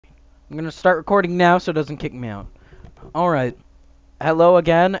I'm gonna start recording now so it doesn't kick me out. Alright. Hello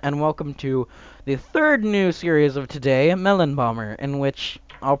again, and welcome to the third new series of today, Melonbomber, in which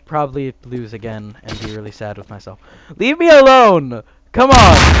I'll probably lose again and be really sad with myself. Leave me alone! Come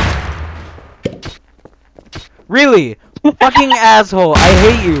on! Really? Fucking asshole, I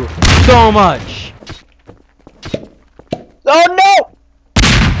hate you so much! Oh no!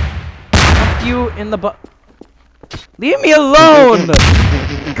 Fuck you in the butt. Leave me alone!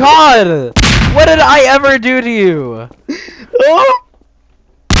 God! What did I ever do to you? Oh!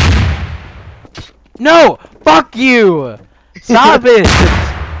 No! Fuck you! Stop it!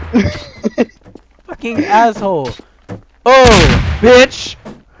 Fucking asshole! Oh, bitch!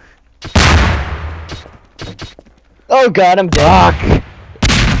 Oh god, I'm dead. Fuck!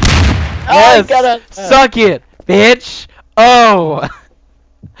 Oh, Yes! I gotta... Suck it, bitch! Oh!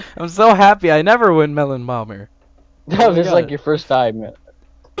 I'm so happy I never win Melonbomber. That was God. like your first time.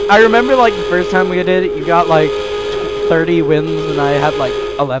 I remember like the first time we did it, you got like 30 wins and I had like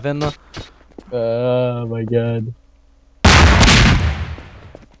 11. Oh my god.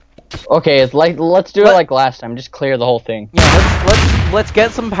 Okay, it's like let's do it like last time. Just clear the whole thing. Yeah, let's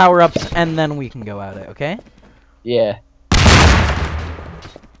get some power-ups and then we can go at it, okay? Yeah.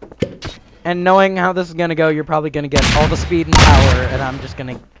 And knowing how this is gonna go, you're probably gonna get all the speed and power, and I'm just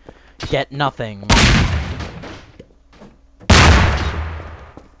gonna get nothing.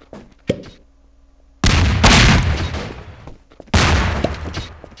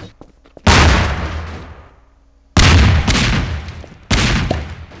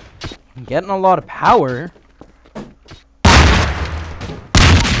 I'm getting a lot of power.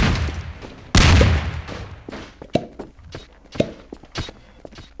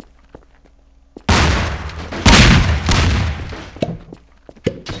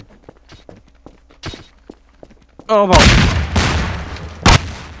 Oh, well.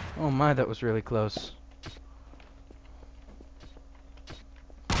 Oh my, that was really close.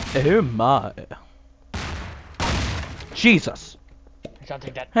 Oh my. Jesus. I can't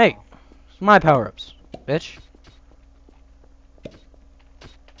take that. Hey, it's my power-ups, bitch.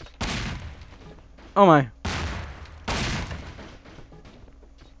 Oh my.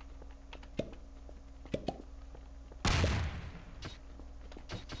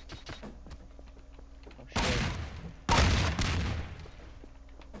 Oh shit.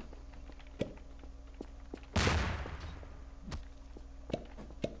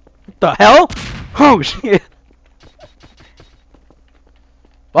 What the hell? Oh shit.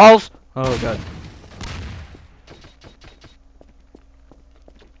 Balls. Oh god.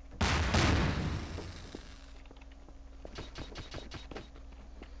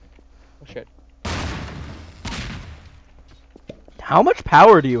 Oh shit. How much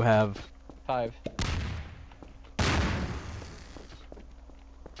power do you have? 5.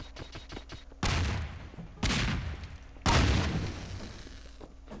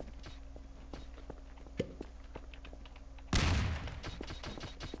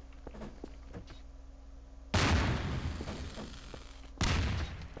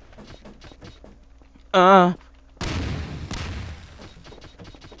 Ah!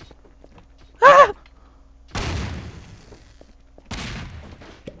 Come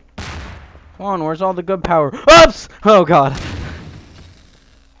on, where's all the good power? Oops! Oh god.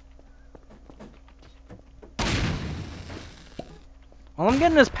 All I'm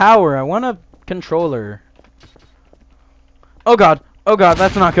getting is power. I want a controller. Oh god. Oh god,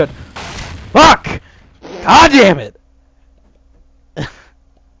 that's not good. Fuck! God damn it!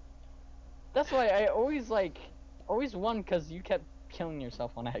 That's why I always won because you kept killing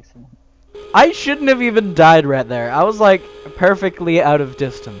yourself on accident. I shouldn't have even died right there. I was like perfectly out of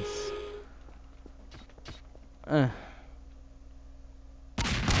distance.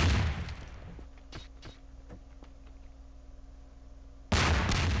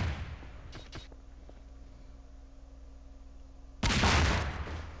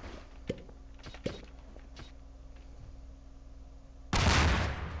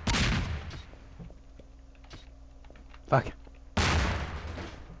 Fuck.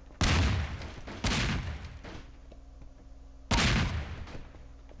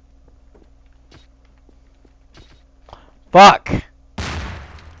 Fuck.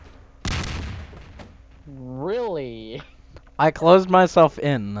 Really? I closed myself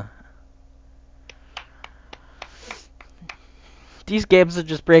in. These games are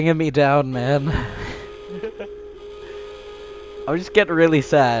just bringing me down, man. I'm just getting really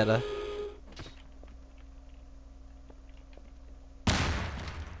sad.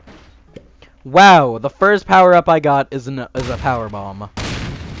 Wow, the first power-up I got is a power bomb.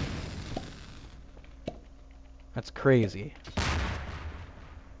 That's crazy.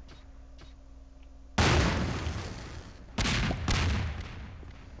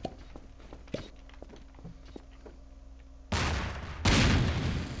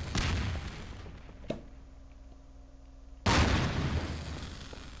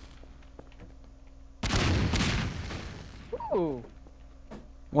 Ooh,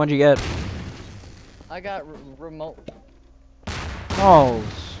 What'd you get? I got remote.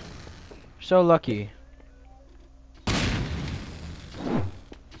 Balls. So lucky.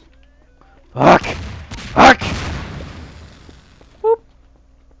 Fuck! Fuck! Whoop.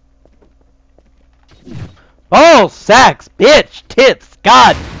 Balls, sacks, bitch, tits,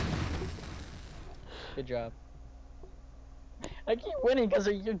 God! Good job. I keep winning because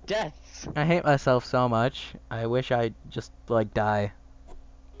of your deaths. I hate myself so much. I wish I'd just, like, die.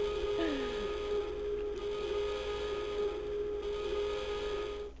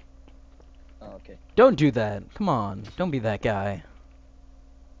 Oh, okay. Don't do that. Come on. Don't be that guy.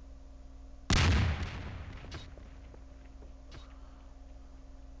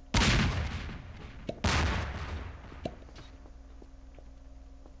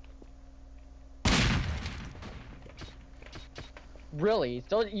 Really?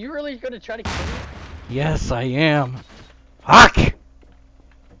 So you really gonna try to kill me? Yes, I am. Fuck!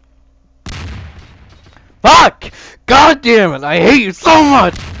 Fuck! God damn it! I hate you so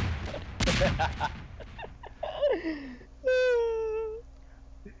much!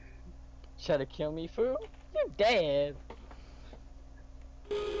 Try to kill me, fool? You dead.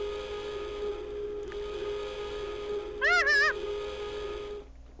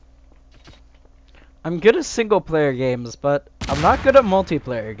 I'm good at single player games, but I'm not good at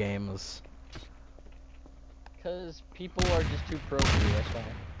multiplayer games. Because people are just too pro for you, that's why.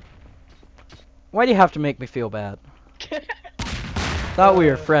 Why do you have to make me feel bad? Thought we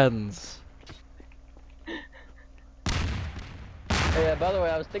were friends. Hey, yeah, by the way,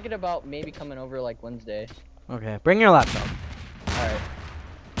 I was thinking about maybe coming over like Wednesday. Okay, bring your laptop. Alright.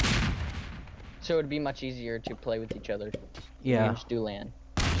 So it'd be much easier to play with each other. We Yeah. can just do LAN.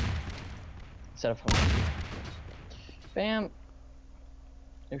 Instead of home. Bam.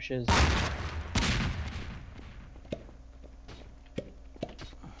 There she is.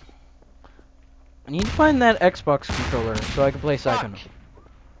 I need to find that Xbox controller so I can play second. Fuck.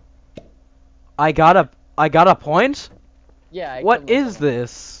 I got a point? Yeah, I What killed is myself.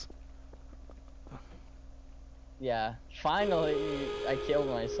 this? Yeah, finally I killed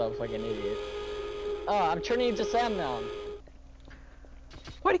myself like an idiot. Oh, I'm turning into Sam now.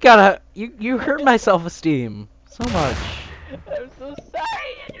 Why do you gotta you hurt my self-esteem so much. I'm so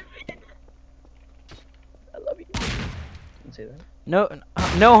sorry. I love you. Don't say that. No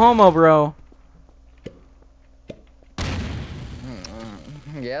no homo, bro.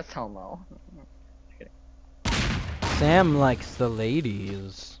 Yes, homo. Sam likes the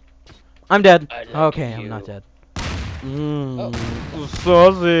ladies. I'm dead. I like Okay, I'm you. not dead. Oh.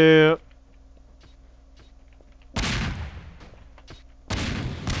 Saucy.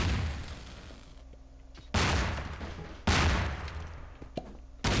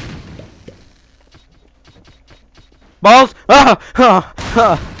 Balls! Oh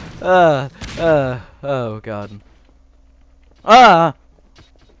god. Ah!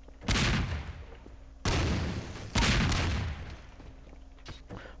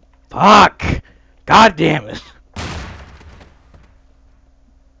 Fuck! God damn it!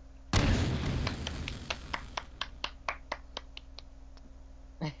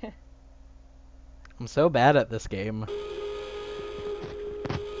 I'm so bad at this game.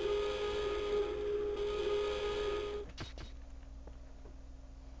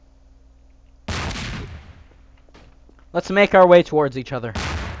 Let's make our way towards each other.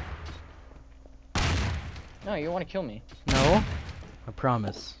 No, you want to kill me. No? I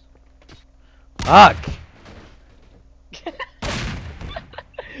promise. Fuck!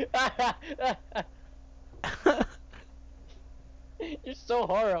 You're so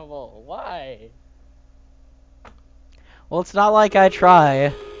horrible. Why? Well, it's not like I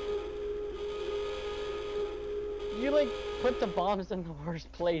try. You like put the bombs in the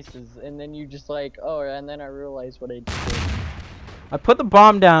worst places, and then you just like, oh, and then I realized what I did. I put the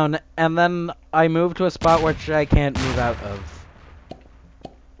bomb down, and then I moved to a spot which I can't move out of.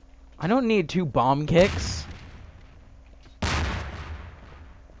 I don't need 2 bomb kicks.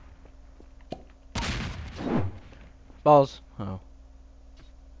 Balls. Oh.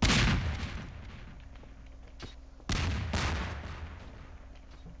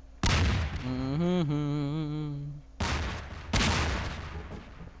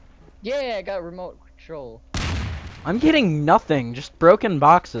 Yeah, I got remote control. I'm getting nothing, just broken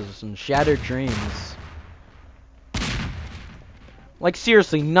boxes and shattered dreams. Like,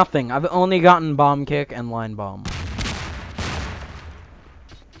 seriously, nothing. I've only gotten bomb kick and line bomb.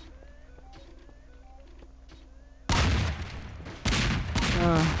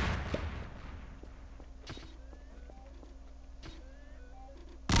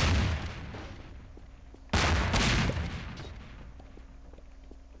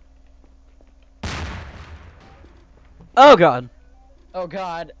 Oh god. Oh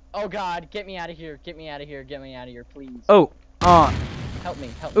god. Oh god. Get me out of here. Get me out of here. Get me out of here, please. Oh. Help me.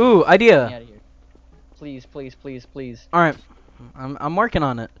 Help me. Ooh, Get me idea. out of here. Please, please, please, please. All right. I'm working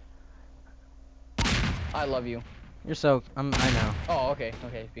on it. I love you. You're so I know. Oh, okay.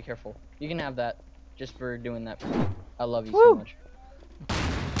 Okay. Be careful. You can have that. Just for doing that for me. I love you Woo. so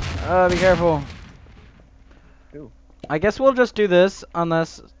much. Be careful. Ooh. I guess we'll just do this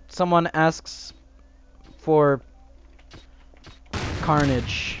unless someone asks for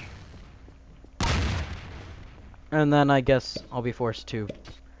carnage. And then I guess I'll be forced to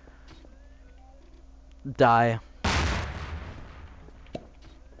die.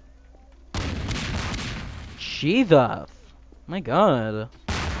 Shiva. My god.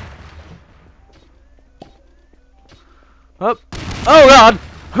 Oh. Oh god.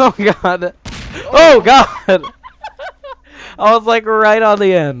 Oh god. Oh god. I was like right on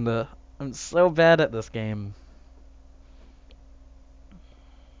the end. I'm so bad at this game.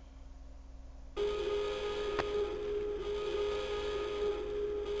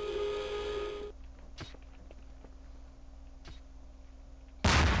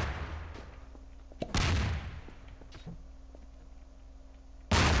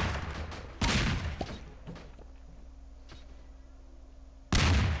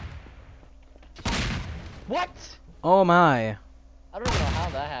 What? Oh my. I don't know how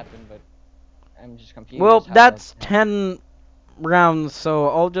that happened, but I'm just confused. Well, how that's that happened. 10 rounds, so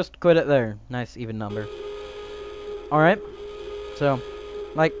I'll just quit it there. Nice even number. Alright. So,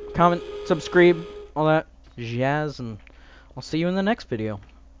 like, comment, subscribe, all that jazz, and I'll see you in the next video.